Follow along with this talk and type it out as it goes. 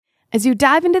As you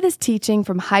dive into this teaching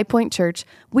from High Point Church,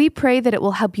 we pray that it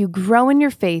will help you grow in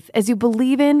your faith as you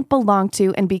believe in, belong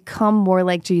to, and become more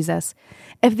like Jesus.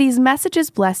 If these messages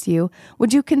bless you,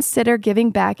 would you consider giving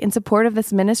back in support of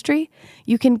this ministry?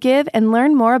 You can give and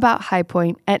learn more about High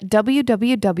Point at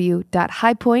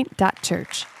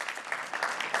www.highpoint.church.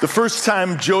 The first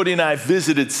time Jody and I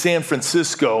visited San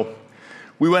Francisco,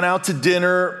 we went out to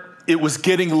dinner. It was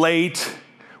getting late.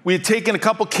 We had taken a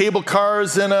couple cable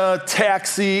cars and a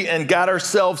taxi and got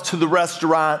ourselves to the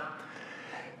restaurant.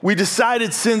 We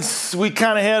decided, since we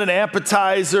kind of had an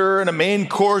appetizer and a main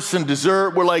course and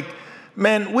dessert, we're like,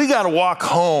 man, we got to walk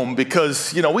home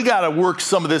because, we got to work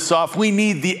some of this off. We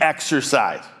need the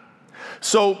exercise.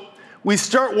 So we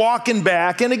start walking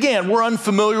back. And again, we're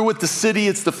unfamiliar with the city.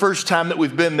 It's the first time that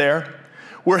we've been there.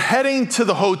 We're heading to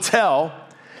the hotel.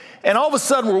 And all of a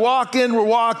sudden, we're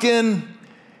walking.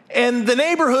 And the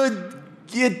neighborhood,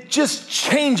 it just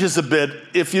changes a bit,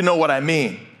 if you know what I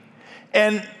mean.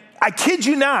 And I kid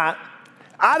you not,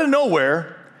 out of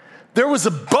nowhere, there was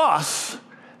a bus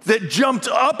that jumped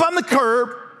up on the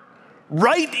curb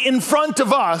right in front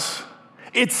of us.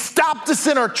 It stopped us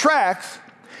in our tracks,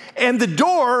 and the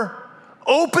door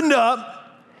opened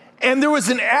up, and there was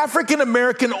an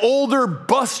African-American older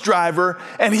bus driver,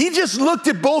 and he just looked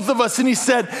at both of us and he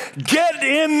said, "Get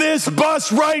in this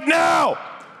bus right now."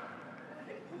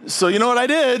 So you know what I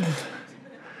did?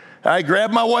 I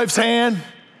grabbed my wife's hand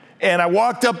and I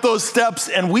walked up those steps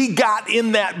and we got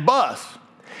in that bus.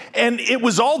 And it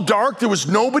was all dark. There was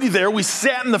nobody there. We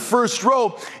sat in the first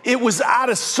row. It was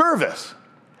out of service.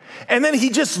 And then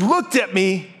he just looked at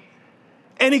me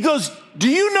and he goes, "Do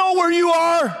you know where you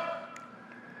are?"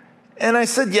 And I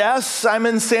said, "Yes, I'm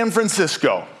in San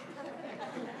Francisco."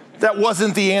 That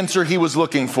wasn't the answer he was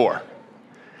looking for.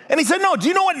 And he said, "No, do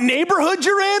you know what neighborhood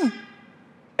you're in?"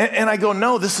 And I go,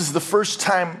 "No, this is the first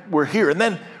time we're here." And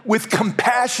then with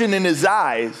compassion in his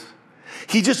eyes,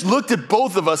 he just looked at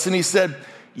both of us and he said,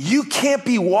 "You can't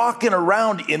be walking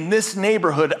around in this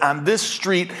neighborhood on this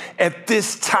street at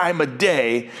this time of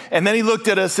day." And then he looked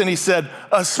at us and he said,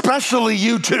 "Especially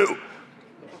you two."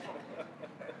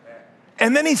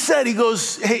 And then he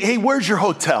goes, hey, where's your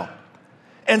hotel?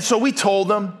 And so we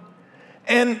told him.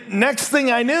 And next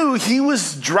thing I knew, he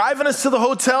was driving us to the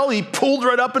hotel. He pulled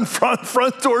right up in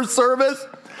front door service.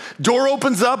 Door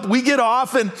opens up, we get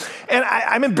off, and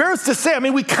I'm embarrassed to say,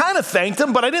 we kind of thanked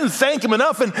him, but I didn't thank him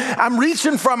enough, and I'm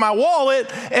reaching for my wallet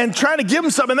and trying to give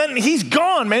him something, and then he's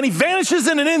gone, man. He vanishes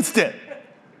in an instant.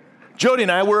 Jody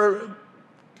and I, we're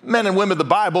men and women of the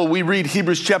Bible. We read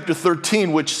Hebrews chapter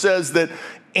 13, which says that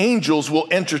angels will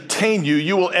entertain you.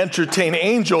 You will entertain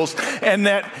angels, and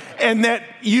that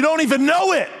you don't even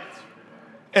know it.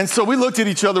 And so we looked at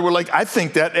each other. We're like, I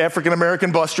think that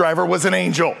African-American bus driver was an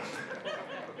angel.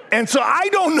 And so I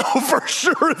don't know for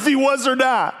sure if he was or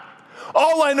not.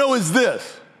 All I know is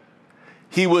this.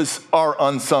 He was our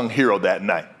unsung hero that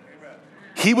night.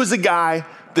 He was a guy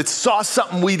that saw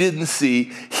something we didn't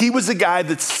see. He was a guy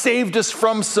that saved us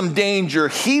from some danger.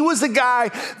 He was a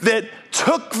guy that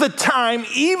took the time,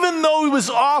 even though he was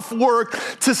off work,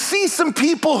 to see some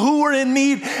people who were in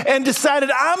need and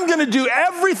decided, I'm going to do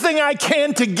everything I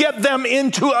can to get them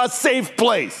into a safe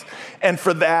place. And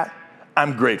for that,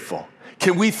 I'm grateful.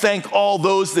 Can we thank all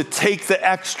those that take the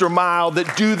extra mile,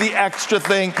 that do the extra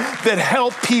thing, that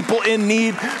help people in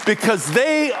need, because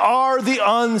they are the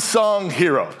unsung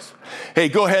heroes. Hey,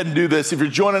 go ahead and do this. If you're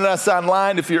joining us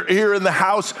online, if you're here in the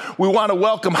house, we want to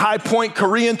welcome High Point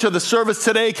Korean to the service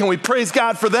today. Can we praise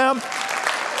God for them?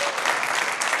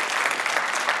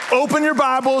 Open your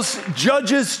Bibles,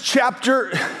 Judges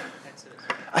chapter...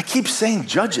 I keep saying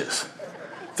Judges.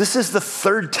 This is the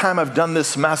third time I've done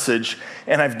this message,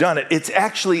 and I've done it. It's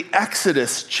actually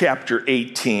Exodus chapter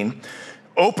 18.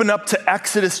 Open up to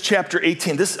Exodus chapter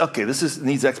 18. This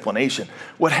needs explanation.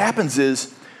 What happens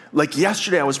is, like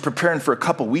yesterday, I was preparing for a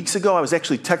couple weeks ago. I was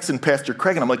actually texting Pastor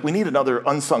Craig, and I'm like, we need another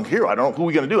unsung hero. I don't know who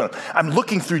we're going to do. And I'm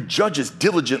looking through Judges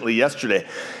diligently yesterday.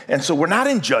 And so we're not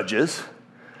in Judges,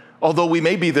 although we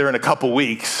may be there in a couple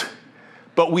weeks,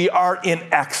 but we are in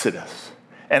Exodus.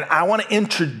 And I want to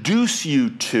introduce you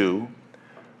to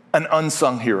an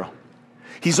unsung hero.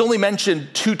 He's only mentioned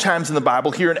 2 times in the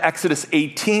Bible, here in Exodus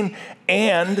 18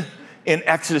 and in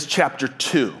Exodus chapter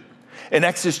 2. In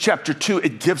Exodus chapter 2,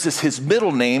 it gives us his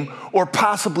middle name or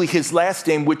possibly his last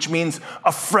name, which means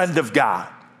a friend of God.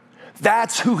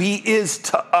 That's who he is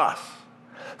to us.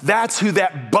 That's who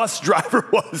that bus driver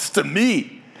was to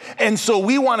me. And so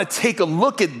we want to take a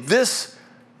look at this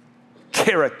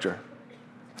character,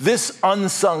 this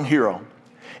unsung hero,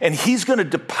 and he's going to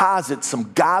deposit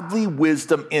some godly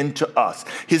wisdom into us.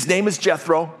 His name is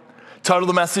Jethro. Title of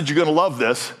the message, you're going to love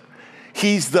this.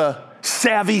 He's the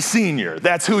savvy senior.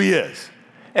 That's who he is.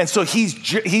 And so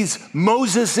he's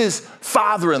Moses'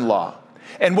 father-in-law.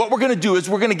 And what we're going to do is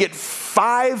we're going to get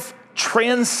 5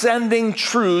 transcending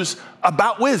truths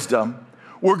about wisdom.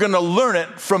 We're going to learn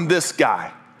it from this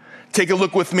guy. Take a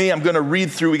look with me. I'm going to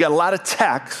read through. We got a lot of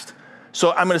text.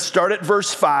 So I'm going to start at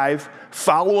verse 5.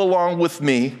 Follow along with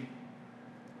me.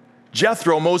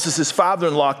 Jethro, Moses'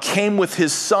 father-in-law, came with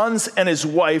his sons and his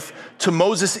wife to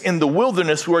Moses in the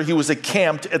wilderness where he was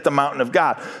encamped at the mountain of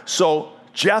God. So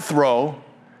Jethro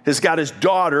has got his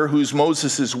daughter, who's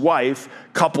Moses' wife,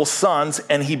 couple sons,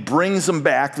 and he brings them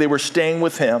back. They were staying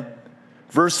with him.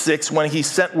 Verse 6, when he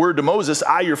sent word to Moses,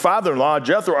 I, your father-in-law,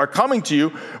 Jethro, are coming to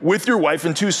you with your wife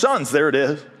and 2 sons. There it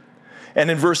is. And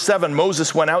in verse 7,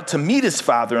 Moses went out to meet his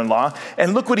father-in-law,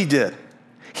 and look what he did.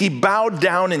 He bowed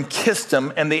down and kissed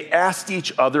him, and they asked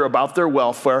each other about their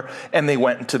welfare, and they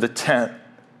went into the tent.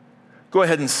 Go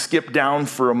ahead and skip down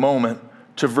for a moment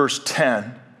to verse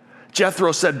 10.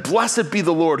 Jethro said, blessed be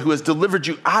the Lord who has delivered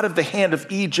you out of the hand of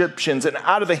Egyptians and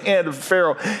out of the hand of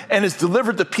Pharaoh, and has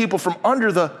delivered the people from under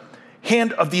the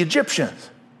hand of the Egyptians.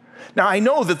 Now I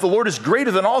know that the Lord is greater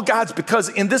than all gods, because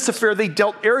in this affair they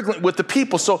dealt arrogantly with the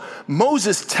people. So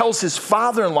Moses tells his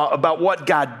father-in-law about what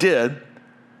God did.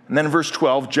 And then in verse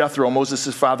 12, Jethro,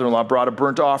 Moses' father-in-law, brought a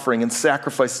burnt offering and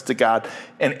sacrifices to God,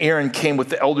 and Aaron came with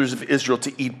the elders of Israel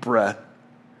to eat bread.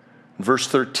 In verse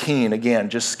 13, again,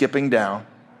 just skipping down,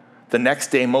 the next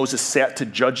day Moses sat to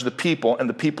judge the people, and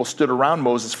the people stood around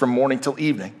Moses from morning till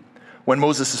evening. When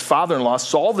Moses' father-in-law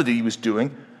saw that he was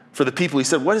doing for the people, he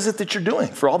said, what is it that you're doing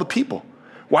for all the people?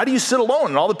 Why do you sit alone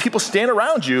and all the people stand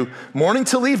around you morning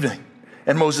till evening?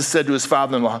 And Moses said to his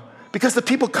father-in-law, because the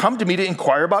people come to me to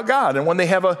inquire about God. And when they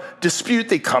have a dispute,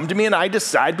 they come to me, and I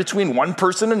decide between one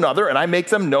person and another, and I make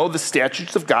them know the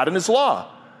statutes of God and his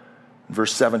law. In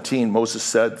verse 17, Moses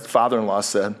said, father-in-law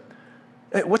said,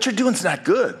 hey, what you're doing is not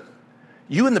good.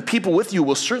 You and the people with you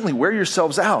will certainly wear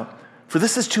yourselves out, for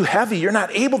this is too heavy. You're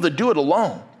not able to do it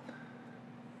alone.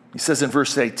 He says in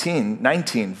verse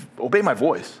 19, obey my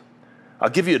voice. I'll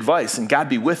give you advice, and God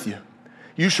be with you.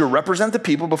 You shall represent the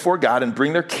people before God and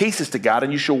bring their cases to God,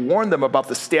 and you shall warn them about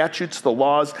the statutes, the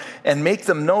laws, and make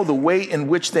them know the way in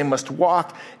which they must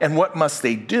walk and what must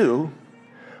they do.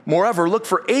 Moreover, look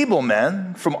for able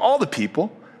men from all the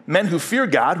people, men who fear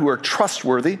God, who are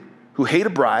trustworthy, who hate a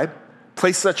bribe.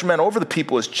 Place such men over the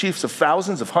people as chiefs of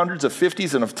thousands, of hundreds, of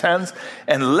fifties, and of tens,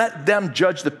 and let them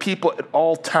judge the people at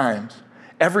all times.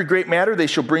 Every great matter they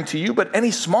shall bring to you, but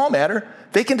any small matter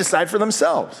they can decide for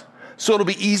themselves. So it'll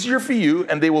be easier for you,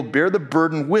 and they will bear the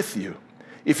burden with you.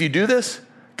 If you do this,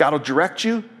 God will direct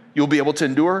you, you'll be able to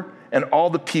endure, and all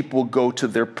the people will go to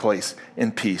their place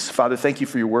in peace. Father, thank you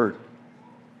for your word.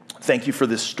 Thank you for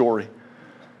this story.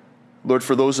 Lord,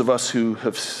 for those of us who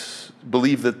have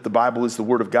believed that the Bible is the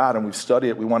word of God and we've studied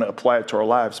it, we want to apply it to our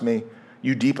lives, may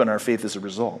you deepen our faith as a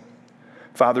result.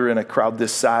 Father, in a crowd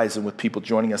this size and with people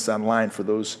joining us online, for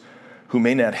those who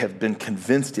may not have been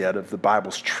convinced yet of the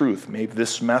Bible's truth, may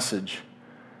this message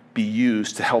be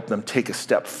used to help them take a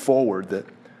step forward that,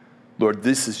 Lord,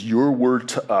 this is your word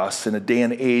to us in a day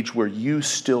and age where you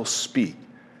still speak.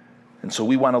 And so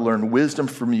we want to learn wisdom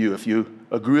from you. If you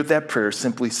agree with that prayer,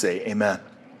 simply say amen.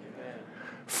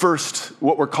 First,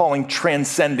 what we're calling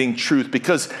transcending truth,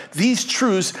 because these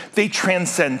truths, they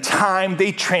transcend time,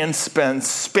 they transcend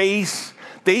space,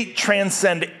 they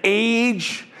transcend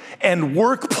age and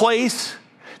workplace.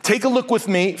 Take a look with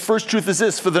me. First truth is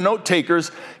this, for the note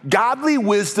takers: godly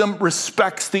wisdom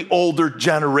respects the older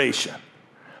generation.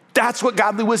 That's what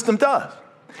godly wisdom does.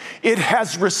 It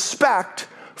has respect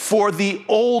for the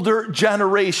older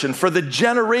generation, for the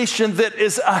generation that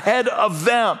is ahead of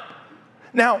them.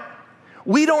 Now,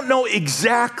 we don't know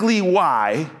exactly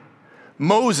why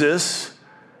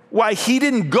he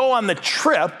didn't go on the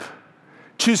trip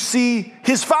to see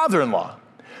his father-in-law.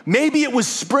 Maybe it was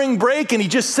spring break and he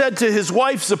just said to his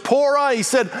wife, Zipporah, he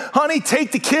said, honey,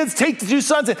 take the kids, take the 2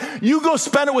 sons, and you go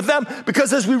spend it with them.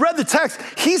 Because as we read the text,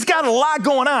 he's got a lot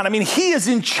going on. I mean, he is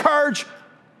in charge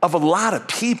of a lot of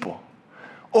people.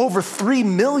 Over 3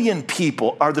 million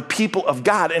people are the people of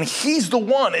God. And he's the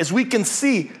one, as we can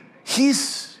see,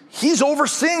 he's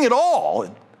overseeing it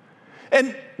all.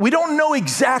 And we don't know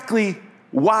exactly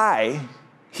why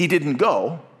he didn't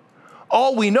go.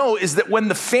 All we know is that when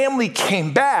the family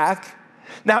came back,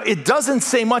 now it doesn't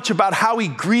say much about how he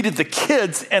greeted the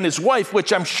kids and his wife,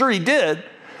 which I'm sure he did,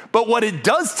 but what it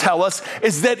does tell us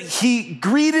is that he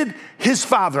greeted his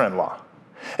father-in-law.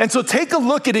 And so take a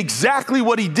look at exactly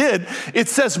what he did. It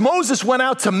says Moses went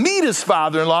out to meet his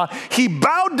father-in-law. He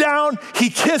bowed down, he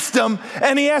kissed him,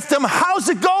 and he asked him, how's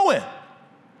it going?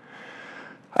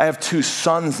 I have two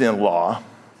sons-in-law.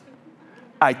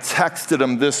 I texted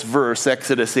them this verse,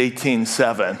 Exodus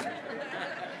 18:7.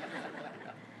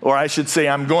 Or I should say,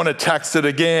 I'm going to text it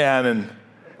again. And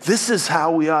this is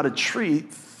how we ought to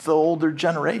treat the older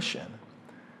generation.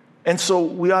 And so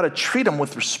we ought to treat them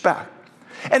with respect.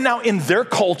 And now in their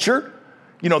culture,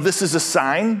 this is a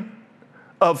sign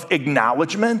of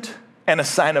acknowledgement and a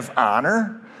sign of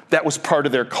honor. That was part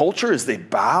of their culture as they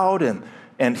bowed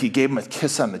and he gave them a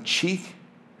kiss on the cheek.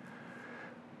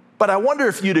 But I wonder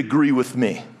if you'd agree with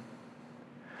me.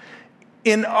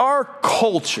 In our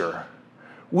culture,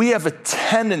 we have a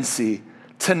tendency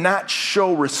to not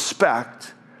show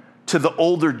respect to the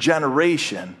older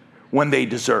generation when they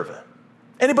deserve it.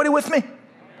 Anybody with me?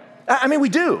 I mean, we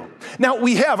do. Now,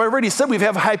 I already said we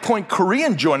have High Point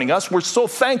Korean joining us. We're so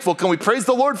thankful. Can we praise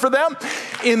the Lord for them?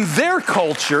 In their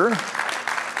culture,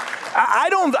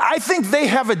 I think they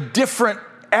have a different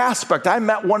aspect. I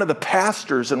met one of the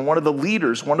pastors and one of the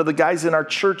leaders, one of the guys in our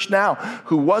church now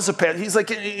who was a pastor. He's like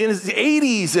in his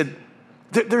 80s, and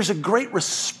there's a great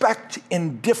respect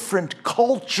in different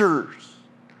cultures.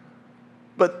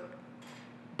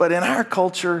 But in our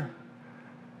culture,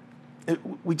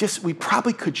 we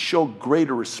probably could show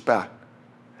greater respect.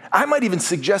 I might even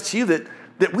suggest to you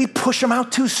that we push them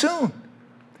out too soon.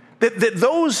 That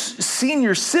those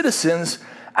senior citizens,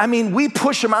 we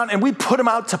push them out and we put them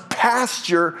out to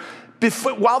pasture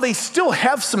while they still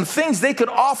have some things they could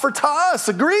offer to us.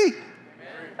 Agree?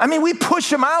 We push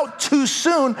them out too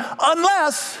soon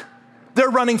unless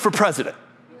they're running for president.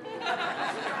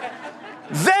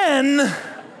 Then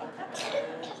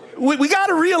we got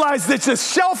to realize that the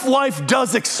shelf life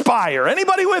does expire.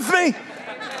 Anybody with me?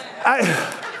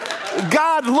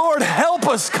 God, Lord, help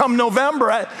us come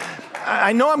November.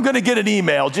 I know I'm going to get an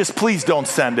email. Just please don't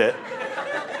send it.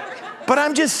 But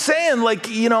I'm just saying,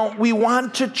 we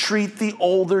want to treat the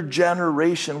older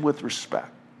generation with respect.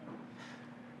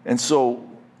 And so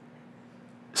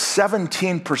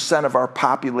 17% of our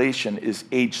population is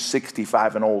age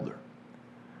 65 and older.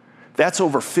 That's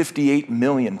over 58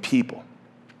 million people.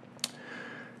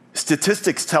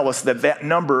 Statistics tell us that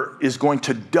number is going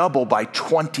to double by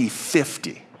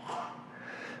 2050.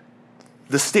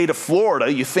 The state of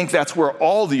Florida, you think that's where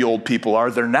all the old people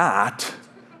are. They're not.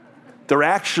 They're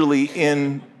actually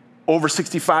over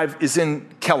 65 is in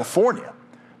California.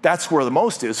 That's where the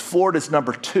most is. Florida's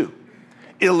number 2.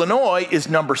 Illinois is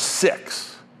number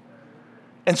 6.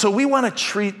 And so we want to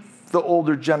treat the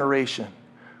older generation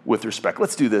with respect.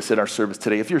 Let's do this in our service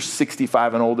today. If you're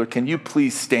 65 and older, can you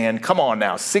please stand? Come on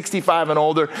now, 65 and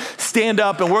older, stand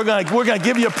up and we're gonna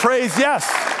give you a praise. Yes,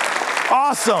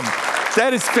 awesome.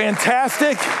 That is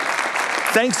fantastic.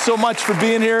 Thanks so much for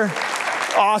being here.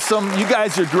 Awesome, you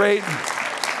guys are great.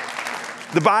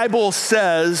 The Bible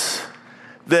says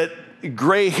that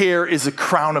gray hair is a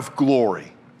crown of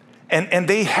glory, and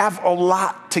they have a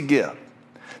lot to give.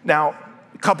 Now,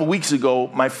 a couple weeks ago,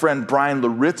 my friend Brian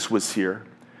Loritz was here.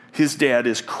 His dad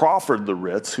is Crawford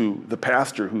Loritz, the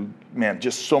pastor who,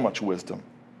 just so much wisdom.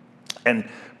 And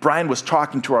Brian was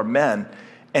talking to our men,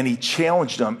 and he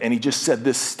challenged them, and he just said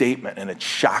this statement, and it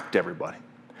shocked everybody.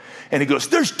 And he goes,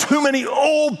 there's too many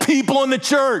old people in the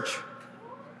church.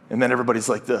 And then everybody's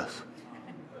like this.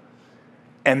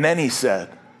 And then he said,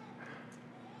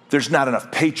 there's not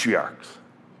enough patriarchs.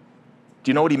 Do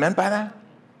you know what he meant by that?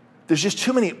 There's just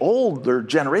too many older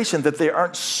generation that they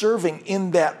aren't serving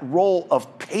in that role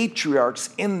of patriarchs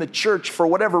in the church for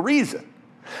whatever reason.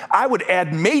 I would add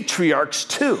matriarchs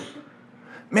too.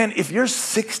 Man, if you're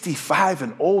 65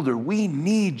 and older, we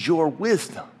need your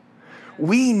wisdom.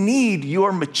 We need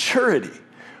your maturity.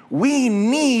 We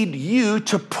need you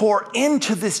to pour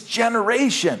into this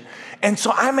generation. And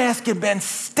so I'm asking, Ben,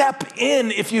 step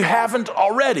in if you haven't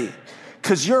already,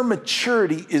 because your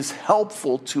maturity is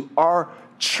helpful to our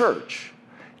church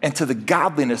and to the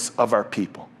godliness of our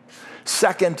people.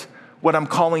 Second, what I'm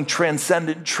calling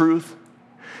transcendent truth,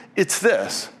 it's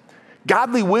this.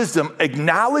 Godly wisdom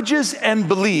acknowledges and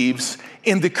believes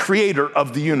in the creator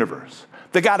of the universe,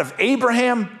 the God of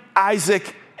Abraham,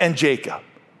 Isaac, and Jacob.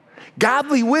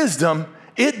 Godly wisdom,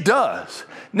 it does.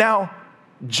 Now,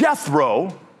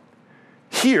 Jethro,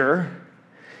 here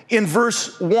in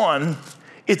verse 1,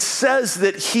 it says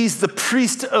that he's the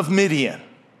priest of Midian.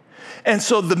 And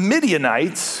so the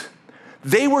Midianites,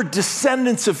 they were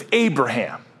descendants of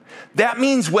Abraham. That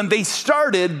means when they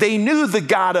started, they knew the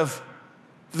God of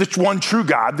the one true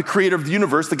God, the creator of the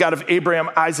universe, the God of Abraham,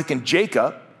 Isaac, and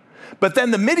Jacob. But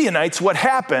then the Midianites, what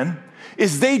happened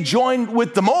is they joined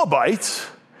with the Moabites.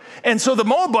 And so the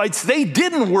Moabites, they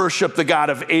didn't worship the God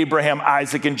of Abraham,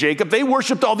 Isaac, and Jacob. They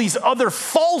worshiped all these other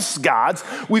false gods.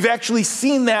 We've actually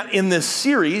seen that in this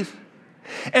series.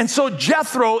 And so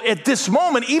Jethro, at this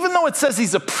moment, even though it says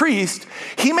he's a priest,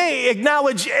 he may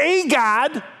acknowledge a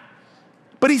God,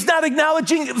 but he's not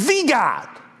acknowledging the God,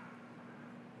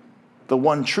 the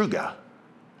one true God.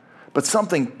 But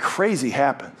something crazy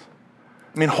happens.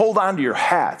 I mean, hold on to your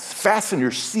hats, fasten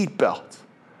your seatbelts.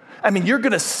 I mean, you're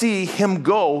going to see him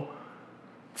go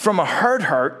from a hard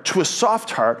heart to a soft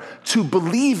heart to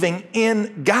believing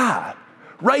in God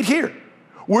right here.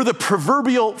 We're the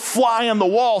proverbial fly on the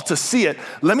wall to see it.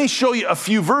 Let me show you a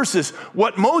few verses.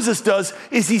 What Moses does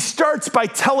is he starts by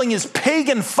telling his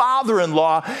pagan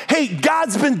father-in-law, hey,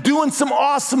 God's been doing some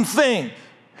awesome things.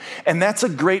 And that's a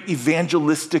great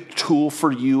evangelistic tool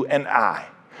for you and I.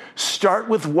 Start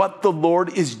with what the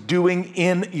Lord is doing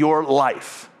in your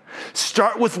life.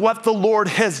 Start with what the Lord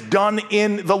has done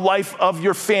in the life of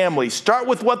your family. Start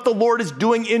with what the Lord is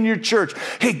doing in your church.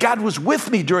 Hey, God was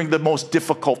with me during the most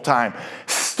difficult time.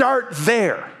 Start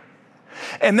there.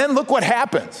 And then look what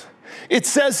happens. It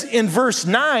says in verse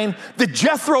 9 that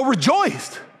Jethro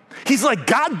rejoiced. He's like,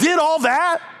 God did all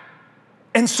that?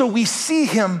 And so we see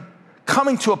him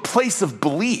coming to a place of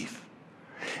belief.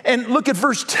 And look at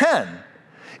verse 10.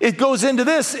 It goes into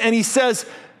this, and he says,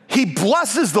 he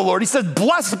blesses the Lord. He says,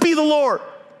 blessed be the Lord.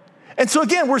 And so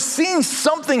again, we're seeing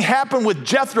something happen with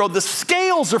Jethro. The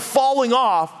scales are falling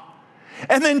off.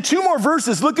 And then two more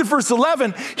verses. Look at verse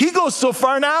 11. He goes so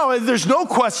far now, there's no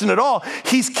question at all.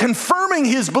 He's confirming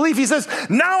his belief. He says,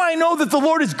 now I know that the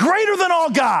Lord is greater than all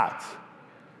gods.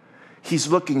 He's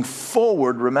looking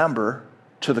forward, remember,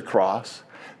 to the cross.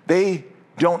 They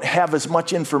don't have as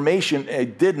much information,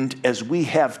 as we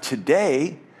have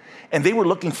today. And they were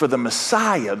looking for the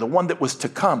Messiah, the one that was to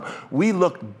come. We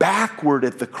look backward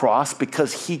at the cross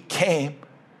because he came.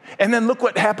 And then look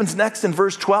what happens next in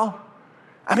verse 12.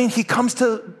 I mean, he comes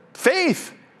to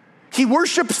faith. He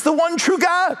worships the one true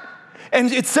God.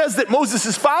 And it says that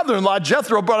Moses' father-in-law,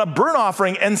 Jethro, brought a burnt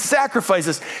offering and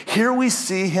sacrifices. Here we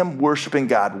see him worshiping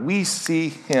God. We see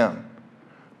him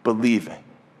believing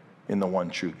in the one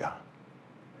true God.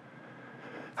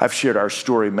 I've shared our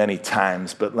story many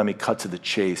times, but let me cut to the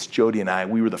chase. Jody and I,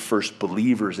 we were the first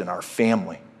believers in our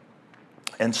family.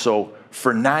 And so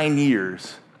for 9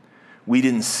 years, we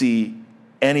didn't see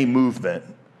any movement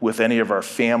with any of our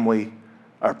family,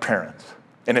 our parents.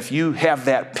 And if you have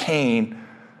that pain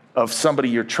of somebody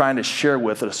you're trying to share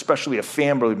with, especially a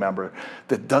family member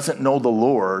that doesn't know the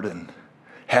Lord and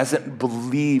hasn't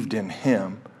believed in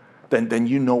him, then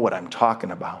you know what I'm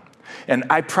talking about. And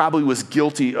I probably was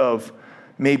guilty of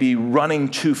maybe running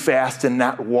too fast and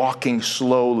not walking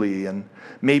slowly, and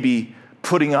maybe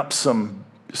putting up some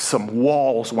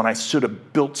walls when I should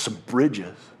have built some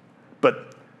bridges.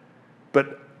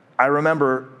 But I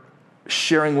remember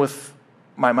sharing with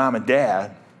my mom and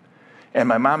dad, and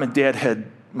my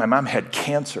mom had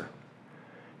cancer.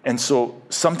 And so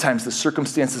sometimes the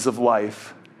circumstances of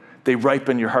life, they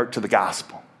ripen your heart to the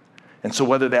gospel. And so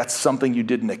whether that's something you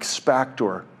didn't expect,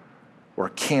 or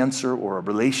cancer, or a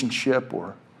relationship,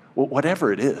 or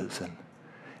whatever it is.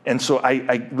 And so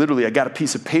I got a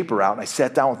piece of paper out, and I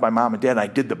sat down with my mom and dad, and I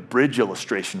did the bridge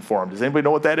illustration for them. Does anybody know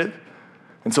what that is?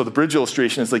 And so the bridge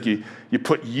illustration is like you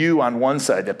put you on one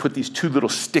side. I put these two little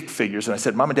stick figures, and I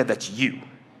said, Mom and Dad, that's you.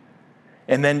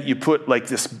 And then you put like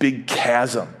this big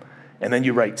chasm, and then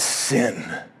you write sin.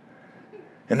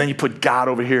 And then you put God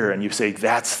over here, and you say,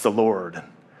 that's the Lord.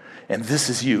 And this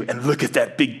is you. And look at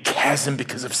that big chasm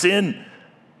because of sin.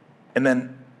 And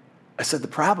then I said, the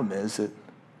problem is that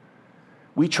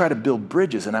we try to build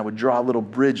bridges, and I would draw a little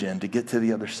bridge in to get to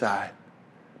the other side.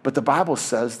 But the Bible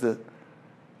says that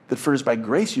for it is by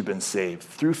grace you've been saved,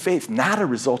 through faith, not a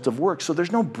result of works. So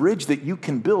there's no bridge that you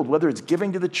can build, whether it's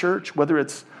giving to the church, whether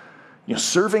it's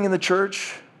serving in the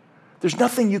church. There's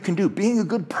nothing you can do. Being a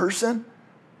good person.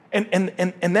 And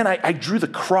then I drew the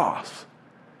cross.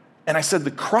 And I said,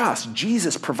 the cross,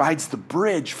 Jesus provides the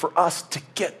bridge for us to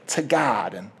get to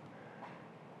God.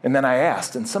 And then I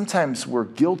asked, and sometimes we're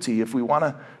guilty if we want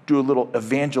to do a little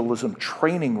evangelism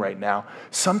training right now.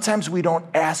 Sometimes we don't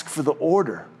ask for the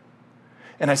order.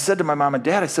 And I said to my mom and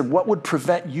dad, I said, what would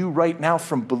prevent you right now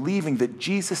from believing that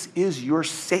Jesus is your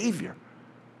Savior?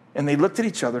 And they looked at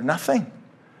each other, nothing.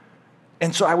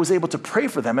 And so I was able to pray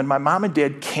for them. And my mom and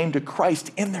dad came to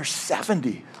Christ in their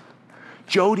 70s.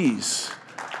 Jody's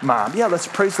mom, let's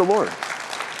praise the Lord.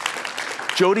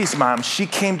 Jody's mom, she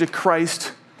came to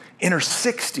Christ in her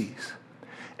 60s.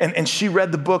 And she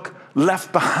read the book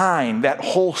Left Behind, that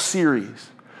whole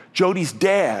series. Jody's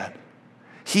dad,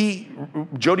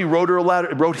 Jody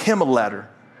wrote him a letter.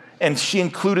 And she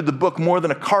included the book More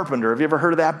Than a Carpenter. Have you ever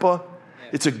heard of that book?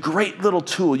 It's a great little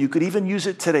tool. You could even use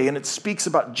it today. And it speaks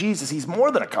about Jesus. He's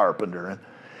more than a carpenter.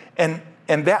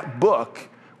 And that book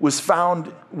was found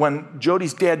when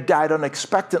Jody's dad died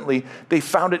unexpectedly. They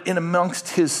found it in amongst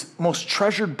his most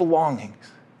treasured belongings.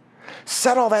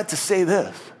 Said all that to say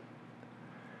this.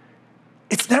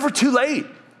 It's never too late.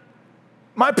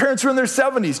 My parents were in their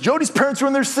 70s. Jody's parents were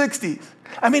in their 60s.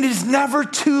 I mean, it is never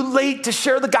too late to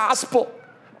share the gospel.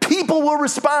 People will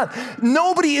respond.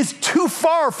 Nobody is too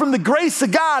far from the grace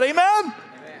of God. Amen?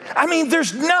 I mean,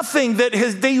 there's nothing that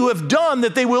you have done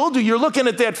that they will do. You're looking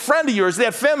at that friend of yours,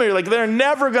 that family, you're like, they're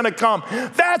never going to come.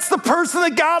 That's the person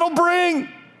that God will bring.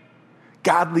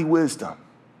 Godly wisdom.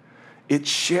 It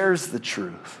shares the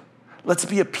truth. Let's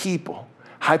be a people.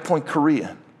 High Point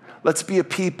Korean. Let's be a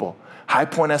people. High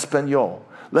Point Espanol.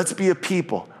 Let's be a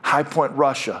people. High Point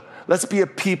Russia. Let's be a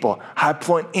people. High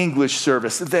Point English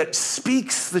service that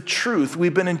speaks the truth.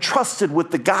 We've been entrusted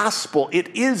with the gospel.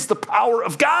 It is the power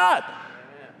of God.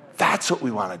 That's what we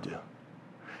want to do.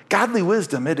 Godly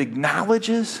wisdom, it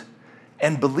acknowledges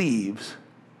and believes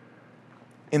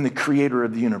in the creator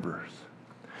of the universe.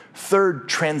 Third,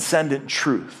 transcendent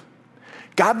truth.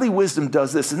 Godly wisdom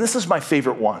does this, and this is my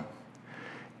favorite one.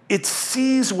 It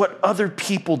sees what other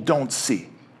people don't see.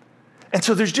 And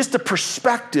so there's just a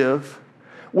perspective,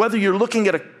 whether you're looking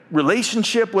at a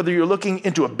relationship, whether you're looking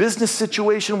into a business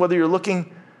situation, whether you're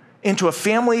looking into a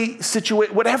family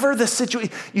situation, whatever the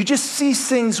situation, you just see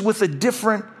things with a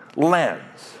different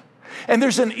lens. And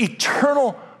there's an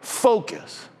eternal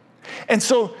focus. And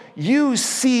so you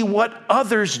see what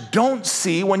others don't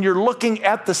see when you're looking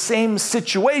at the same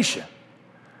situation.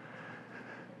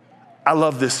 I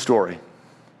love this story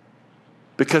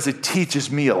because it teaches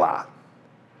me a lot.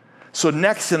 So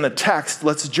next in the text,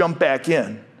 let's jump back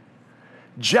in.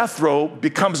 Jethro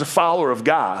becomes a follower of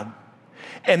God,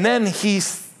 and then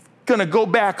he's going to go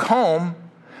back home,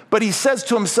 but he says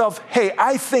to himself, hey,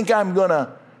 I think I'm going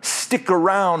to stick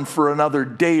around for another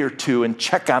day or two and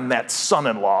check on that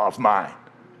son-in-law of mine.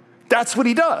 That's what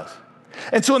he does.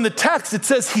 And so in the text, it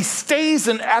says he stays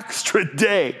an extra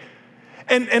day.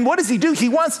 And what does he do? He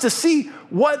wants to see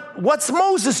what's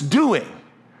Moses doing.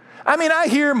 I mean, I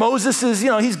hear Moses is,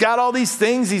 he's got all these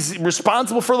things. He's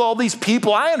responsible for all these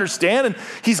people. I understand. And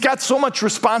he's got so much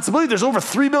responsibility. There's over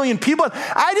 3 million people.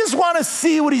 I just want to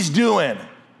see what he's doing.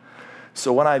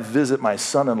 So when I visit my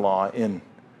son-in-law in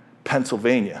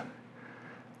Pennsylvania,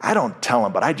 I don't tell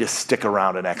him, but I just stick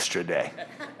around an extra day.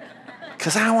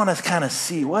 Because I want to kind of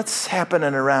see what's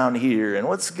happening around here and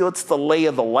what's the lay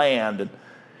of the land. And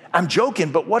I'm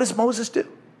joking, but what does Moses do?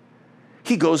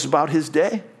 He goes about his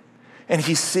day. And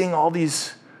he's seeing all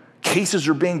these cases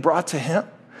are being brought to him.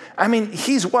 I mean,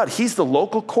 he's what? He's the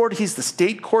local court. He's the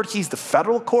state court. He's the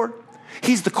federal court.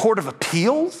 He's the court of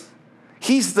appeals.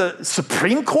 He's the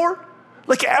Supreme Court.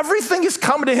 Like everything is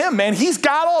coming to him, man. He's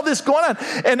got all this going on.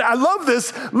 And I love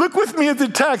this. Look with me at the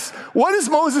text. What does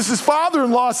Moses'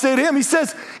 father-in-law say to him? He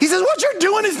says, what you're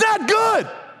doing is not good.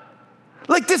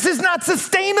 Like this is not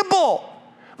sustainable.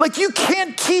 Like you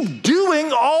can't keep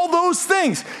doing all those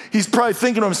things. He's probably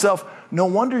thinking to himself, no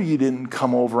wonder you didn't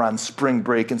come over on spring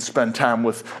break and spend time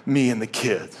with me and the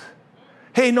kids.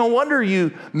 Hey, no wonder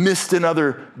you missed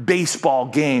another baseball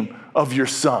game of your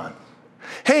son.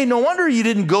 Hey, no wonder you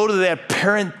didn't go to that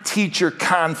parent-teacher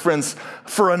conference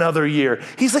for another year.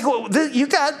 He's like, well, you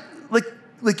got,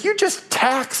 like you're just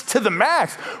taxed to the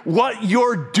max. What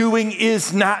you're doing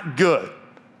is not good.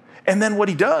 And then what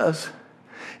he does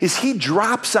is he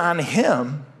drops on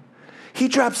him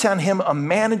a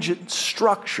management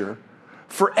structure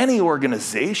for any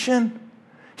organization.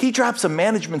 He drops a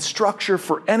management structure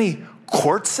for any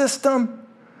court system,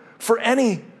 for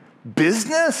any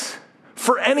business,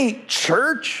 for any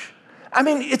church. I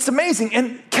mean, it's amazing.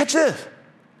 And catch this.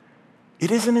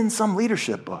 It isn't in some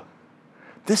leadership book.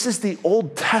 This is the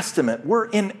Old Testament. We're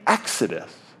in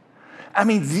Exodus. I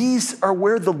mean, these are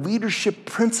where the leadership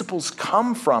principles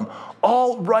come from.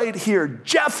 All right here.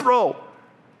 Jethro,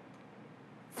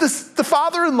 the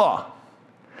father-in-law.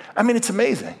 I mean, it's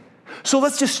amazing. So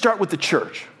let's just start with the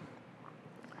church.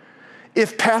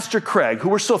 If Pastor Craig, who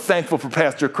we're so thankful for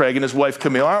Pastor Craig and his wife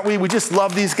Camille, aren't we? We just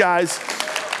love these guys.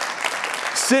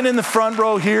 Sitting in the front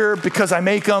row here because I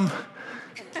make them.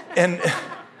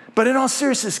 But in all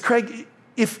seriousness, Craig,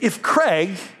 if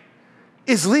Craig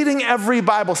is leading every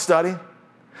Bible study,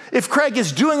 if Craig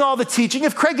is doing all the teaching,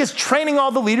 if Craig is training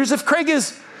all the leaders, if Craig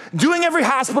is doing every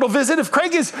hospital visit, if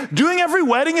Craig is doing every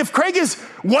wedding, if Craig is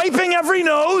wiping every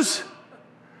nose,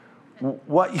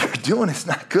 what you're doing is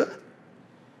not good.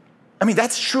 I mean,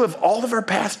 that's true of all of our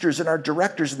pastors and our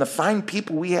directors and the fine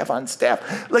people we have on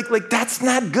staff. Like that's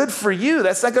not good for you.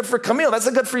 That's not good for Camille. That's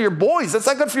not good for your boys. That's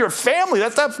not good for your family.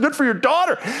 That's not good for your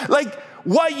daughter. Like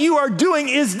what you are doing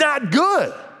is not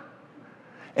good.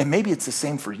 And maybe it's the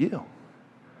same for you.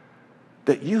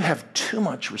 That you have too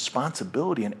much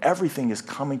responsibility and everything is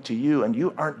coming to you and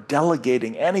you aren't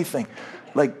delegating anything.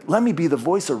 Like, let me be the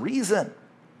voice of reason.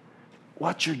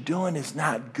 What you're doing is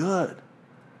not good.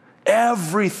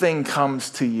 Everything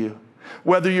comes to you.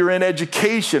 Whether you're in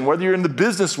education, whether you're in the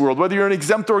business world, whether you're in an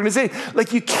exempt organization,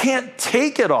 like you can't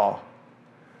take it all.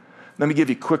 Let me give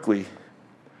you quickly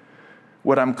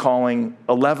what I'm calling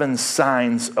 11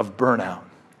 signs of burnout.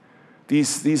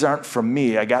 These aren't from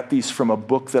me. I got these from a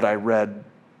book that I read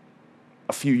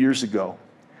a few years ago,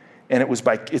 and it's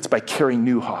by Carey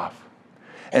Nieuwhof.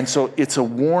 And so it's a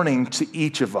warning to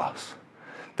each of us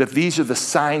that these are the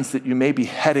signs that you may be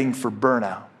heading for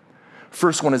burnout.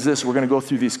 First one is this. We're going to go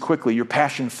through these quickly. Your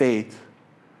passion fades.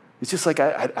 It's just like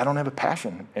I don't have a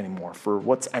passion anymore for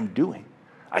what I'm doing.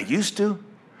 I used to.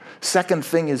 Second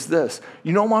thing is this.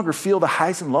 You no longer feel the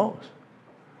highs and lows.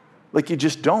 Like you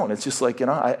just don't. It's just like,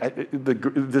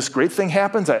 this great thing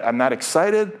happens. I'm not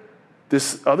excited.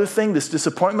 This other thing, this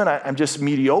disappointment, I'm just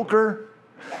mediocre.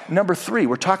 Number 3,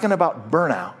 we're talking about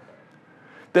burnout.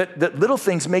 That little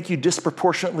things make you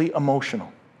disproportionately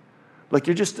emotional. Like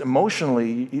you're just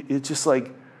emotionally, it's just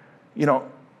like,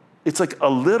 it's like a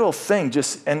little thing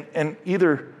just, and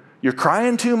either you're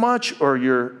crying too much or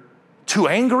you're too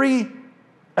angry.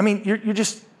 I mean,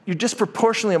 you're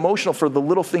disproportionately emotional for the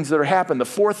little things that are happening. The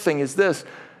fourth thing is this.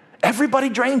 Everybody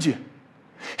drains you.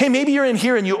 Hey, maybe you're in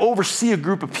here and you oversee a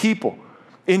group of people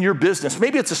in your business.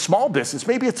 Maybe it's a small business.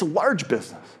 Maybe it's a large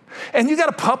business. And you got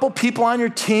a couple people on your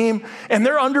team and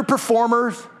they're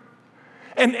underperformers.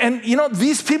 And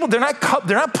these people, they're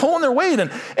not pulling their weight.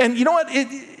 And you know what?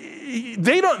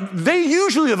 They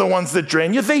usually are the ones that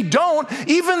drain you. They don't.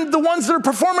 Even the ones that are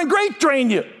performing great drain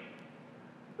you.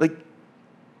 Like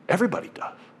everybody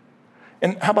does.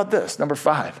 And how about this? Number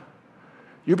 5,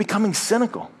 you're becoming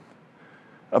cynical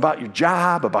about your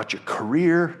job, about your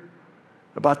career,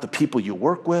 about the people you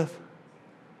work with.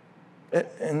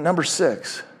 And number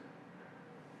 6,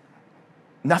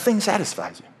 nothing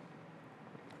satisfies you.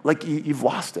 Like you've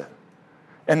lost it.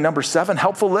 And number 7,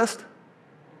 helpful list.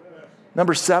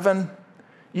 Number 7,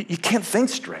 you can't think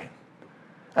straight.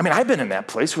 I mean, I've been in that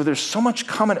place where there's so much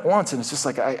coming at once and it's just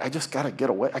like, I just got to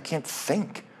get away. I can't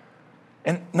think.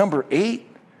 And number 8,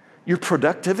 your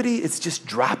productivity, it's just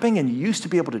dropping and you used to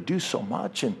be able to do so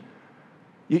much and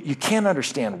you can't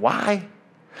understand why.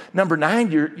 Number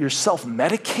 9, you're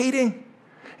self-medicating.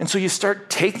 And so you start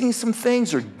taking some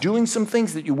things or doing some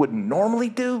things that you wouldn't normally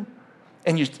do.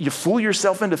 And you fool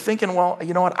yourself into thinking, well,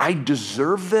 you know what, I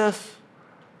deserve this.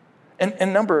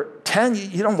 And number 10,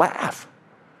 you don't laugh.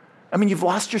 I mean, you've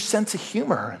lost your sense of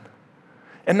humor.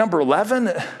 And number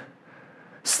 11,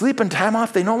 sleep and time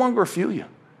off, they no longer fuel you.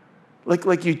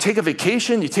 Like you take a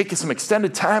vacation, you take some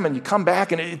extended time, and you come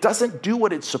back, and it doesn't do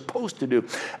what it's supposed to do.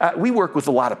 We work with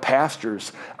a lot of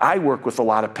pastors. I work with a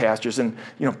lot of pastors, and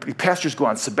pastors go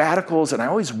on sabbaticals, and I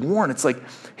always warn, it's like,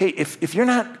 hey, if you're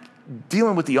not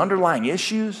dealing with the underlying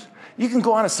issues, you can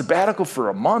go on a sabbatical for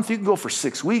a month, you can go for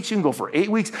 6 weeks, you can go for 8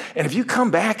 weeks, and if you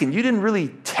come back and you didn't really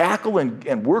tackle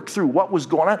and work through what was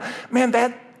going on,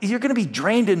 man, you're going to be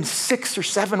drained in 6 or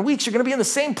 7 weeks. You're going to be in the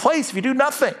same place if you do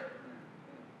nothing.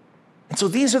 And so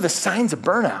these are the signs of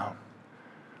burnout.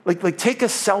 Like take a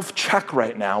self-check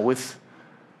right now with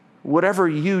whatever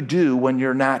you do when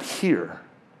you're not here.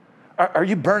 Are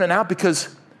you burning out?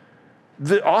 Because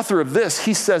the author of this,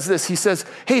 he says,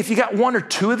 hey, if you got 1 or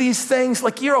 2 of these things,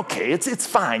 like you're okay, it's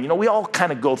fine. We all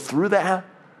kind of go through that.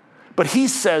 But he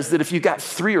says that if you got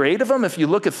 3 or 8 of them, if you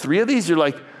look at 3 of these, you're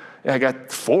like, yeah, I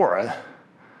got 4,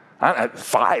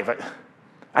 5,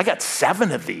 I got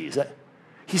 7 of these.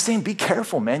 He's saying, be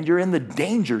careful, man. You're in the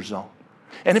danger zone.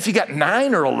 And if you got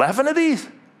 9 or 11 of these,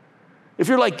 if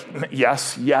you're like,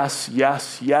 yes, yes,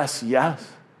 yes, yes,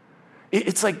 yes,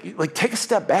 it's like take a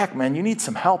step back, man. You need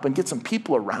some help and get some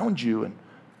people around you.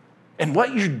 And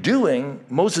what you're doing,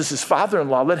 Moses'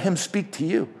 father-in-law, let him speak to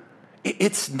you.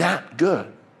 It's not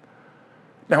good.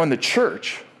 Now in the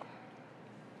church,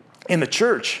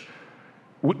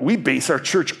 we base our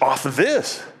church off of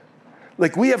this.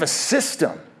 Like we have a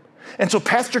system. And so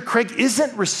Pastor Craig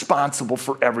isn't responsible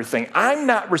for everything. I'm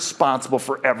not responsible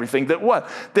for everything. That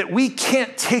we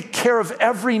can't take care of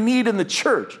every need in the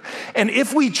church. And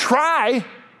if we try,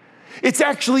 it's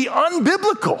actually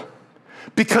unbiblical.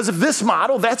 Because of this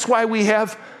model, that's why we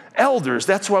have elders.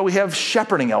 That's why we have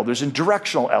shepherding elders and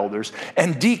directional elders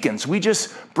and deacons. We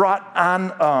just brought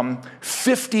on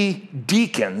 50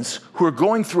 deacons who are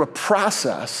going through a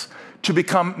process to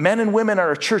become men and women in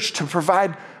our church to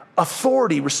provide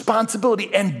authority,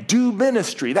 responsibility, and do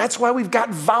ministry. That's why we've got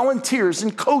volunteers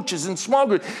and coaches and small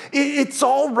groups. It's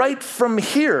all right from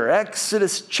here,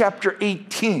 Exodus chapter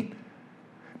 18.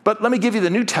 But let me give you the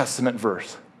New Testament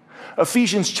verse.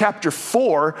 Ephesians chapter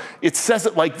 4, it says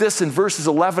it like this in verses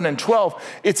 11 and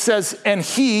 12. It says, and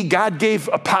God gave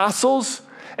apostles,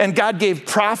 and God gave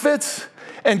prophets,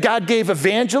 and God gave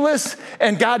evangelists,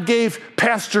 and God gave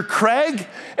Pastor Craig,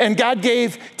 and God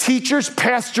gave teachers,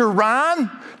 Pastor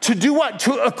Ron, to do what?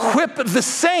 To equip the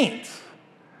saints.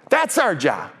 That's our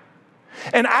job.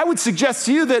 And I would suggest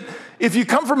to you that if you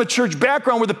come from a church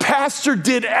background where the pastor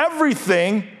did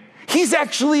everything, he's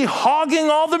actually hogging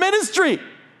all the ministry.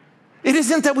 It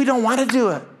isn't that we don't want to do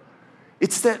it.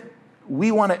 It's that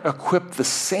we want to equip the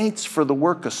saints for the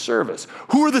work of service.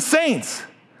 Who are the saints?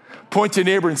 Point to your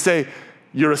neighbor and say,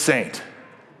 you're a saint.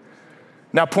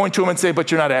 Now point to him and say,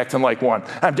 but you're not acting like one.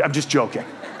 I'm just joking.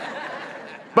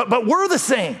 But we're the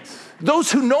saints.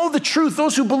 Those who know the truth,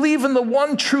 those who believe in the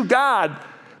one true God,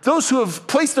 those who have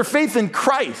placed their faith in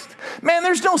Christ. Man,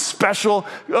 there's no special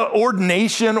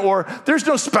ordination or there's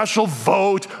no special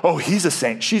vote. Oh, he's a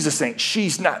saint,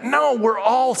 she's not. No, we're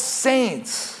all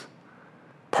saints.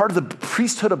 Part of the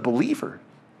priesthood of believer.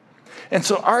 And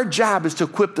so our job is to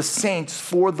equip the saints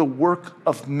for the work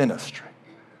of ministry.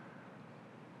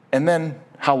 And then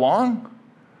how long?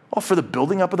 Well, for the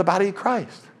building up of the body of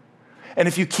Christ. And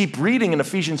if you keep reading in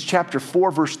Ephesians chapter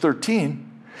 4, verse 13,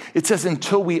 it says,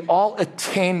 until we all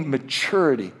attain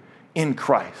maturity in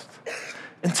Christ,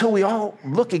 until we all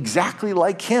look exactly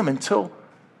like him, until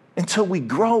we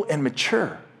grow and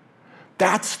mature.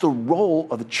 That's the role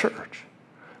of the church.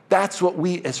 That's what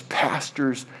we as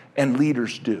pastors and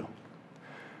leaders do.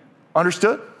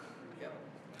 Understood? Yep.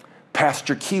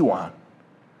 Pastor Kiwan.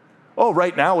 Oh,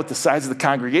 right now with the size of the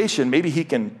congregation, maybe he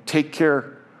can take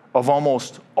care of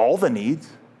almost all the needs,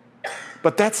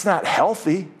 but that's not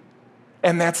healthy.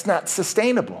 And that's not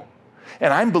sustainable.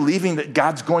 And I'm believing that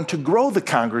God's going to grow the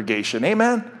congregation.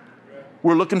 Amen?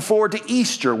 We're looking forward to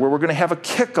Easter where we're going to have a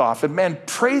kickoff. And man,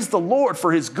 praise the Lord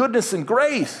for his goodness and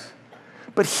grace.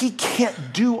 But he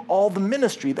can't do all the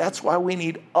ministry. That's why we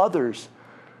need others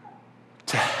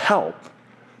to help.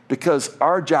 Because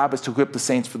our job is to equip the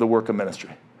saints for the work of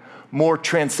ministry. More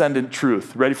transcendent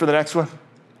truth. Ready for the next one?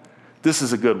 This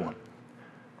is a good one.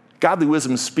 Godly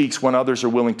wisdom speaks when others are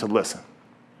willing to listen.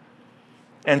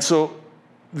 And so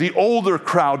the older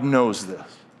crowd knows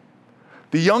this.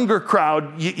 The younger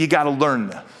crowd, you got to learn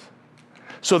this.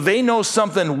 So they know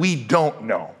something we don't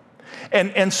know.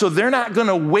 And so they're not going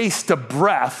to waste a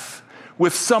breath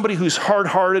with somebody who's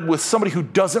hard-hearted, with somebody who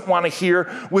doesn't want to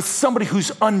hear, with somebody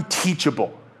who's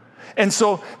unteachable. And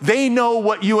so they know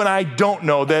what you and I don't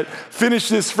know. That, finish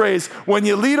this phrase, when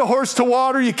you lead a horse to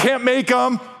water, you can't make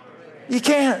them. You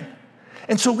can't.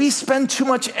 And so we spend too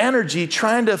much energy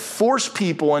trying to force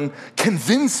people and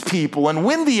convince people and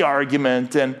win the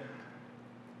argument. And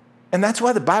that's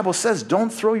why the Bible says, don't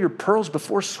throw your pearls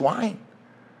before swine.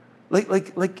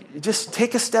 Like, just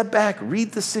take a step back,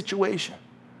 read the situation.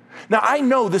 Now, I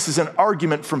know this is an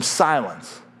argument from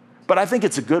silence, but I think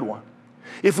it's a good one.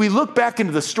 If we look back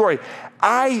into the story,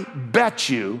 I bet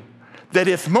you that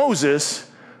if Moses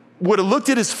would have looked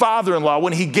at his father-in-law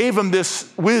when he gave him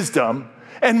this wisdom,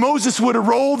 and Moses would have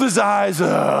rolled his eyes,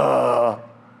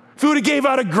 if he would have gave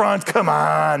out a grunt, come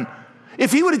on.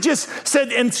 If he would have just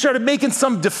said and started making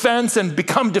some defense and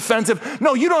become defensive,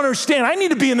 no, you don't understand, I need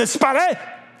to be in this spot.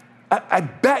 I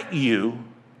bet you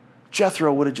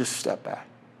Jethro would have just stepped back.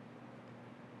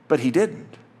 But he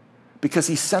didn't, because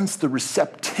he sensed the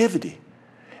receptivity.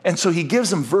 And so he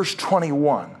gives him verse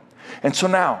 21. And so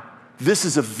now, this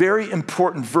is a very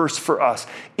important verse for us.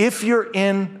 If you're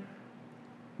in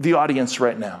the audience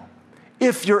right now,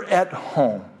 if you're at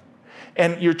home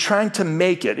and you're trying to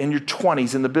make it in your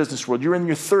 20s in the business world, you're in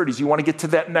your 30s, you want to get to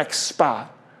that next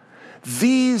spot,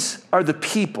 these are the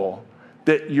people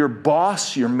that your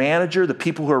boss, your manager, the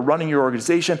people who are running your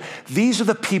organization, these are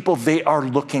the people they are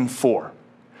looking for.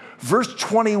 Verse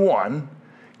 21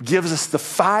 gives us the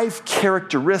 5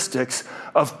 characteristics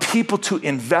of people to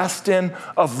invest in,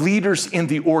 of leaders in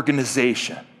the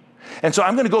organization. And so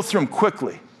I'm going to go through them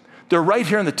quickly. They're right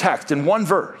here in the text in one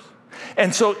verse.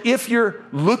 And so if you're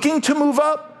looking to move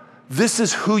up, this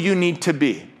is who you need to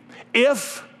be.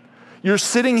 If you're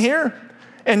sitting here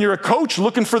and you're a coach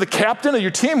looking for the captain of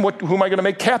your team, who am I going to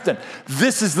make captain?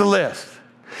 This is the list.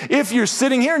 If you're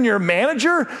sitting here and you're a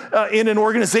manager in an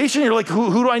organization, you're like,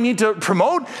 who do I need to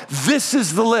promote? This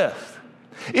is the list.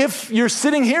 If you're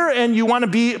sitting here and you want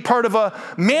to be part of a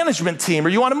management team or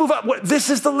you want to move up, this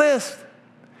is the list.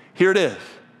 Here it is.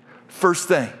 First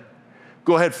thing,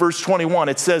 Go ahead, verse 21.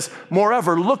 It says,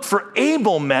 moreover, look for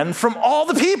able men from all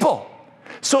the people.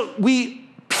 So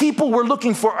people we're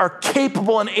looking for are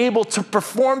capable and able to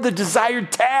perform the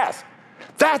desired task.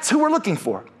 That's who we're looking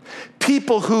for.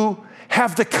 People who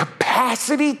have the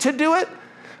capacity to do it,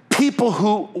 people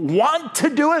who want to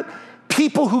do it,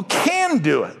 people who can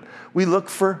do it. We look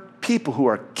for people who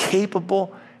are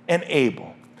capable and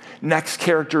able. Next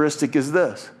characteristic is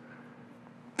this: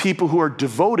 people who are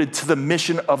devoted to the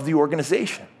mission of the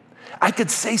organization. I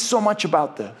could say so much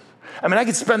about this. I mean, I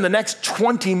could spend the next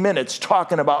 20 minutes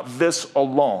talking about this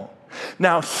alone.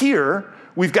 Now here,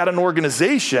 we've got an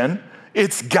organization.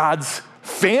 It's God's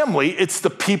family. It's the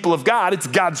people of God. It's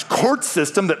God's court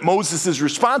system that Moses is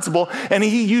responsible, and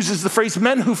he uses the phrase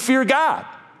men who fear God.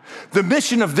 The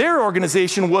mission of their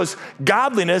organization was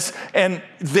godliness, and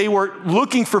they were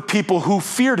looking for people who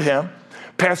feared him.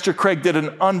 Pastor Craig did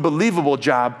an unbelievable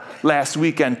job last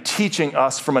weekend teaching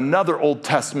us from another Old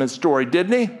Testament story,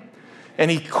 didn't he?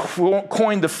 And he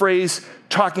coined the phrase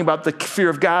talking about the fear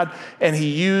of God, and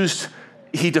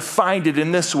he defined it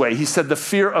in this way. He said the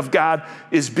fear of God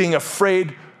is being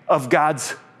afraid of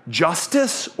God's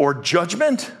justice or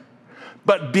judgment,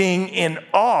 but being in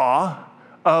awe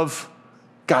of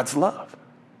God's love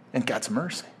and God's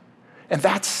mercy. And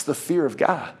that's the fear of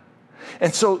God.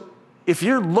 And so if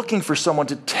you're looking for someone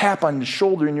to tap on the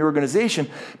shoulder in your organization,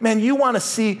 man, you want to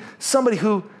see somebody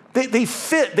who they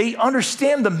fit, they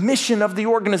understand the mission of the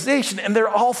organization, and they're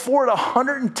all for it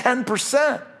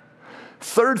 110%.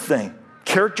 Third thing,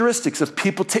 characteristics of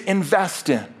people to invest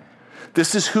in.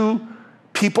 This is who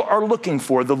people are looking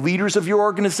for, the leaders of your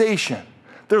organization.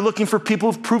 They're looking for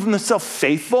people who've proven themselves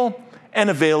faithful and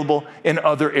available in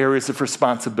other areas of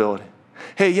responsibility.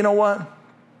 Hey, you know what?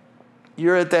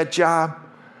 You're at that job,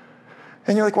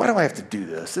 and you're like, why do I have to do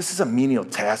this? This is a menial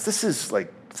task.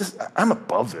 I'm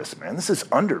above this, man. This is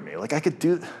under me. Like, I could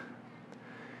do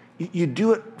it. You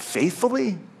do it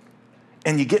faithfully,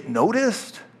 and you get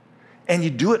noticed, and you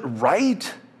do it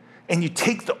right, and you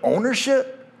take the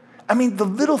ownership. I mean, the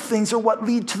little things are what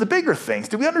lead to the bigger things.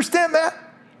 Do we understand that?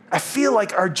 I feel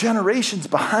like our generations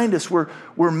behind us, we're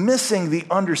missing the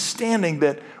understanding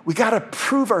that we got to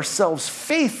prove ourselves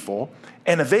faithful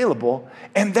and available,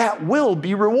 and that will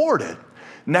be rewarded.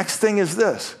 Next thing is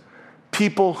this: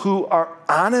 people who are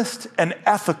honest and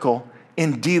ethical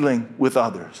in dealing with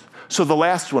others. So the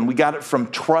last one, we got it from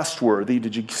trustworthy.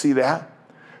 Did you see that?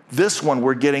 This one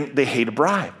we're getting, they hate a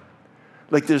bribe.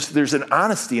 Like there's an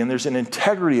honesty and there's an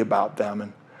integrity about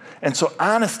them. And so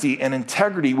honesty and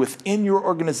integrity within your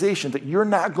organization, that you're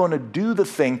not going to do the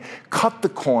thing, cut the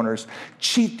corners,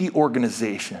 cheat the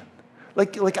organization.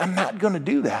 Like I'm not going to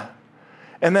do that.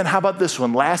 And then how about this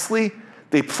one? Lastly,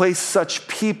 they place such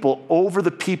people over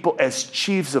the people as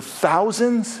chiefs of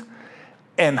thousands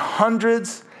and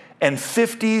hundreds and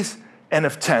fifties and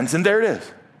of tens. And there it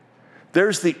is.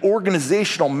 There's the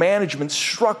organizational management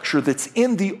structure that's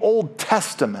in the Old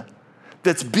Testament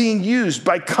that's being used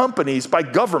by companies, by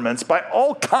governments, by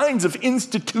all kinds of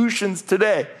institutions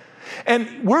today.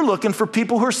 And we're looking for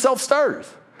people who are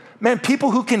self-starters. Man,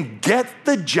 people who can get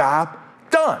the job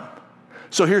done.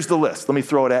 So here's the list. Let me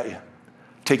throw it at you.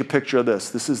 Take a picture of this.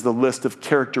 This is the list of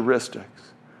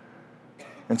characteristics.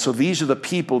 And so these are the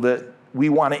people that we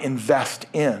want to invest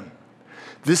in.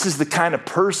 This is the kind of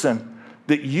person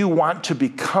that you want to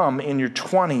become in your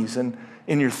 20s and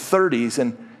in your 30s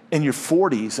and in your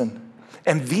 40s.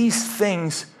 And these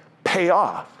things pay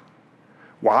off.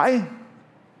 Why?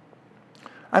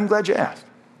 I'm glad you asked.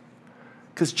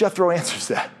 Because Jethro answers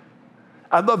that.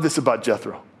 I love this about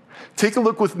Jethro. Take a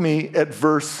look with me at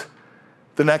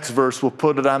the next verse. We'll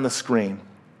put it on the screen.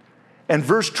 And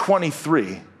verse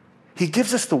 23, he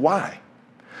gives us the why.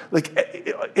 Like,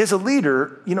 as a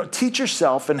leader, teach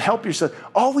yourself and help yourself.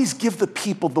 Always give the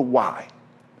people the why.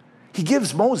 He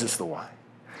gives Moses the why.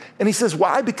 And he says,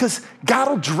 why? Because God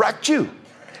will direct you.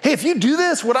 Hey, if you do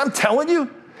this, what I'm telling you,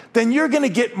 then you're going to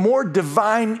get more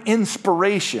divine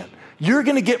inspiration. You're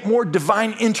going to get more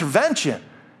divine intervention.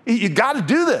 You got to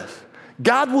do this.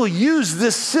 God will use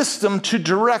this system to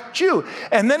direct you.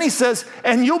 And then he says,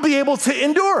 and you'll be able to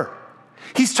endure.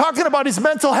 He's talking about his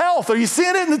mental health. Are you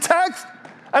seeing it in the text?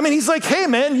 I mean, he's like, hey,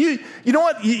 man, you know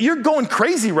what? You're going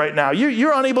crazy right now.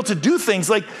 You're unable to do things.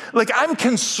 Like I'm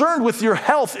concerned with your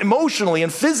health emotionally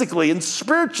and physically and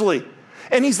spiritually.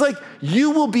 And he's like,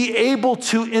 you will be able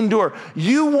to endure.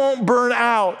 You won't burn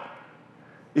out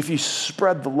if you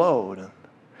spread the load.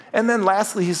 And then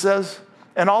lastly, he says,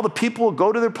 and all the people will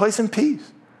go to their place in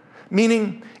peace.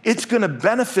 Meaning it's going to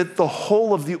benefit the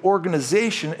whole of the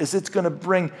organization, as it's going to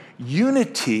bring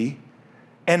unity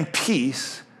and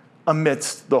peace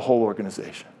amidst the whole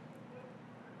organization.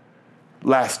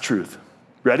 Last truth.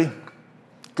 Ready?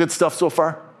 Good stuff so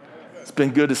far? It's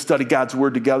been good to study God's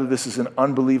word together. This is an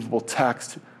unbelievable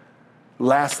text.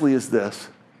 Lastly is this.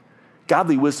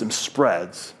 Godly wisdom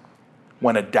spreads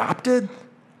when adopted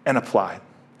and applied.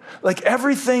 Like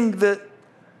everything that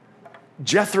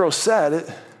Jethro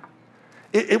said,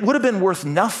 it would have been worth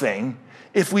nothing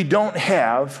if we don't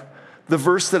have the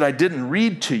verse that I didn't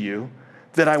read to you,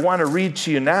 that I want to read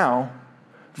to you now.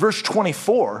 Verse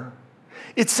 24,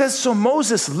 it says, so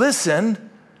Moses listened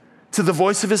to the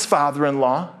voice of his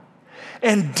father-in-law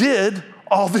and did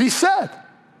all that he said.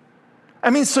 I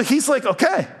mean, so he's like,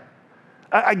 okay,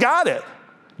 I got it.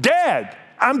 Dad,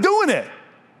 I'm doing it.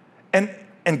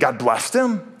 And God blessed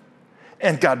him.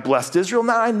 And God blessed Israel.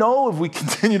 Now, I know if we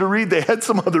continue to read, they had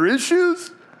some other issues,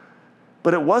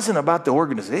 but it wasn't about the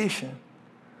organization.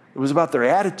 It was about their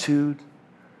attitude,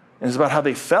 and it was about how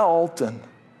they felt.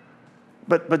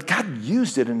 But God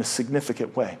used it in a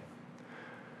significant way.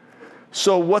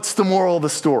 So what's the moral of the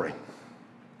story?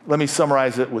 Let me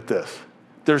summarize it with this.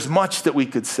 There's much that we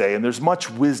could say, and there's much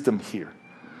wisdom here.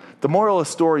 The moral of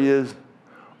the story is,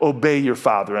 obey your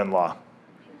father-in-law.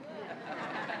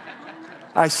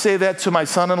 I say that to my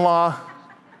son-in-law,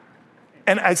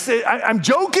 and I say, I'm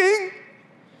joking,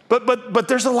 but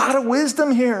there's a lot of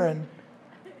wisdom here.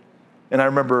 And I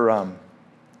remember,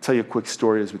 tell you a quick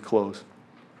story as we close.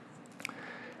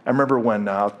 I remember when,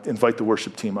 I'll invite the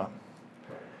worship team up.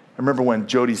 I remember when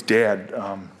Jody's dad,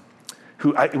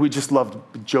 we just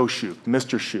loved Joe Shoop,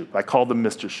 Mr. Shoop. I called him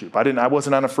Mr. Shoop. I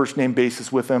wasn't on a first name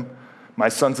basis with him. My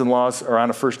sons-in-laws are on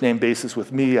a first name basis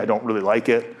with me. I don't really like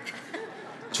it.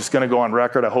 Just going to go on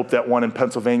record. I hope that one in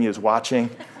Pennsylvania is watching.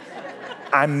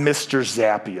 I'm Mr.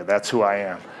 Zappia. That's who I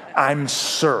am. I'm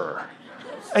Sir.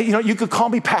 You could call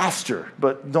me Pastor,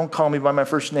 but don't call me by my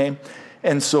first name.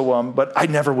 And so, but I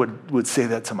never would say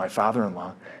that to my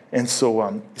father-in-law. And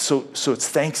so it's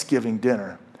Thanksgiving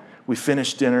dinner. We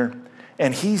finish dinner,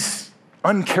 and he's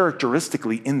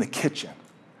uncharacteristically in the kitchen.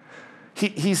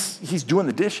 He's doing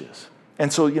the dishes.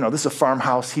 And so, this is a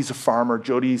farmhouse. He's a farmer.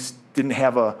 Jody's they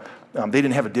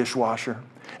didn't have a dishwasher.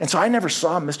 And so I never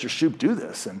saw Mr. Shoop do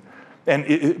this.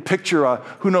 And picture,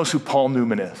 who knows who Paul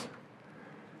Newman is?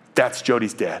 That's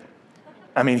Jody's dad.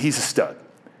 I mean, he's a stud.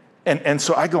 And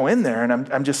so I go in there, and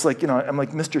I'm just like, I'm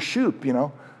like, Mr. Shoop,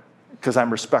 because I'm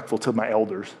respectful to my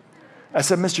elders. I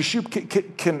said, Mr. Shoop,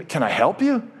 can I help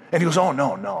you? And he goes, oh,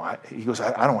 no. He goes,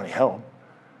 I don't want any help.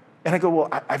 And I go,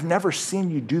 well, I've never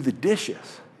seen you do the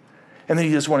dishes. And then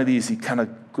he does one of these. He kind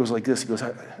of goes like this. He goes,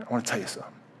 I want to tell you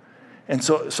something. And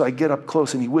so I get up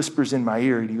close, and he whispers in my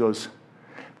ear, and he goes,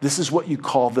 this is what you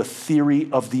call the theory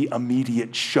of the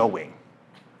immediate showing.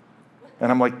 And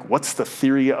I'm like, what's the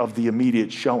theory of the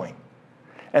immediate showing?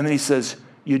 And then he says,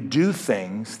 you do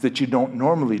things that you don't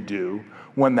normally do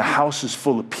when the house is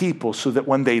full of people, so that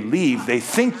when they leave, they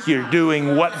think you're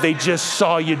doing what they just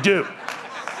saw you do.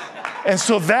 And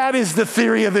so that is the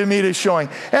theory of the immediate showing.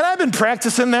 And I've been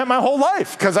practicing that my whole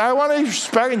life because I want to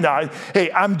respect. No, hey,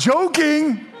 I'm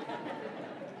joking.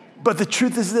 But the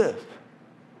truth is this.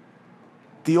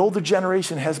 The older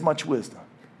generation has much wisdom.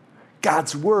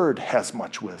 God's word has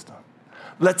much wisdom.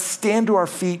 Let's stand to our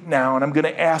feet now, and I'm going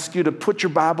to ask you to put your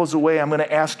Bibles away. I'm going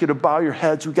to ask you to bow your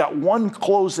heads. We've got one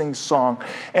closing song.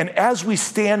 And as we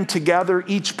stand together,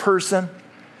 each person,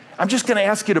 I'm just going to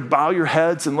ask you to bow your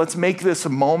heads, and let's make this a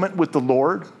moment with the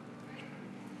Lord.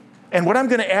 And what I'm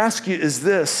going to ask you is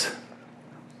this.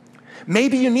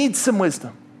 Maybe you need some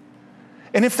wisdom.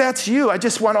 And if that's you, I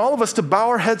just want all of us to bow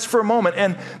our heads for a moment.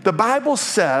 And the Bible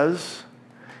says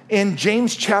in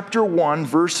James chapter 1,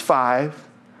 verse 5,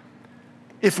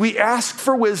 if we ask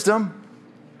for wisdom,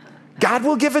 God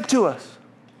will give it to us.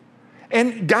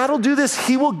 And God will do this.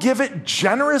 He will give it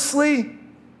generously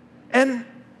and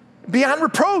beyond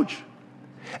reproach.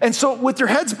 And so with your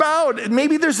heads bowed,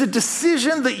 maybe there's a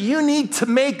decision that you need to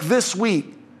make this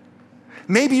week.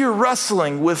 Maybe you're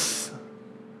wrestling with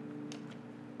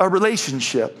a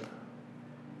relationship.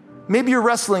 Maybe you're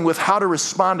wrestling with how to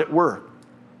respond at work.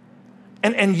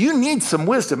 And you need some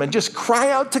wisdom, and just cry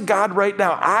out to God right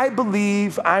now. I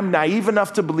believe, I'm naive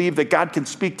enough to believe that God can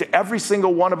speak to every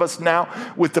single one of us now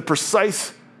with the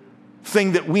precise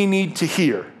thing that we need to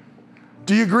hear.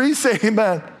 Do you agree? Say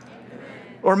amen.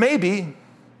 Or maybe,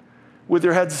 with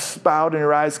your heads bowed and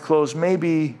your eyes closed,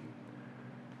 maybe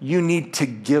you need to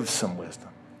give some wisdom.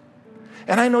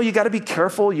 And I know you got to be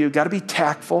careful, you got to be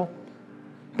tactful,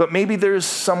 but maybe there's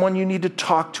someone you need to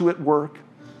talk to at work.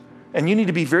 And you need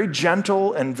to be very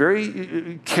gentle and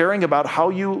very caring about how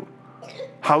you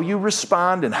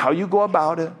respond and how you go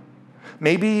about it.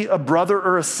 maybe a brother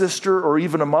or a sister or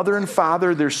even a mother and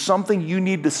father. There's something you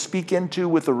need to speak into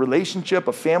with a relationship,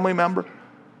 a family member.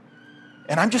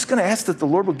 And I'm just going to ask that the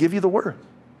Lord will give you the word.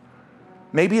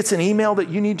 Maybe it's an email that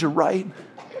you need to write.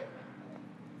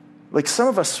 Like some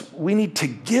of us, we need to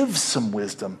give some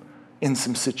wisdom in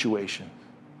some situation.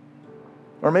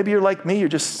 Or maybe you're like me, you're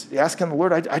just asking the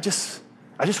Lord, I just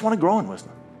want to grow in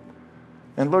wisdom.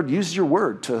 And Lord, use your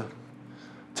word to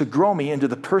grow me into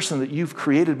the person that you've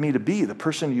created me to be, the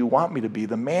person you want me to be,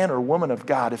 the man or woman of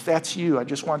God. If that's you, I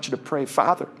just want you to pray,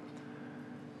 Father,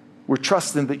 we're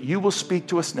trusting that you will speak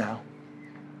to us now,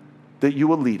 that you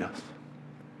will lead us.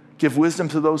 Give wisdom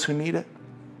to those who need it.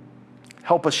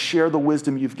 Help us share the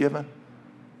wisdom you've given.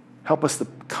 Help us to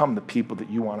become the people that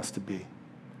you want us to be.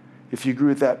 If you agree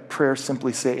with that prayer,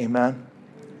 simply say amen.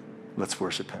 Let's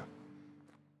worship him.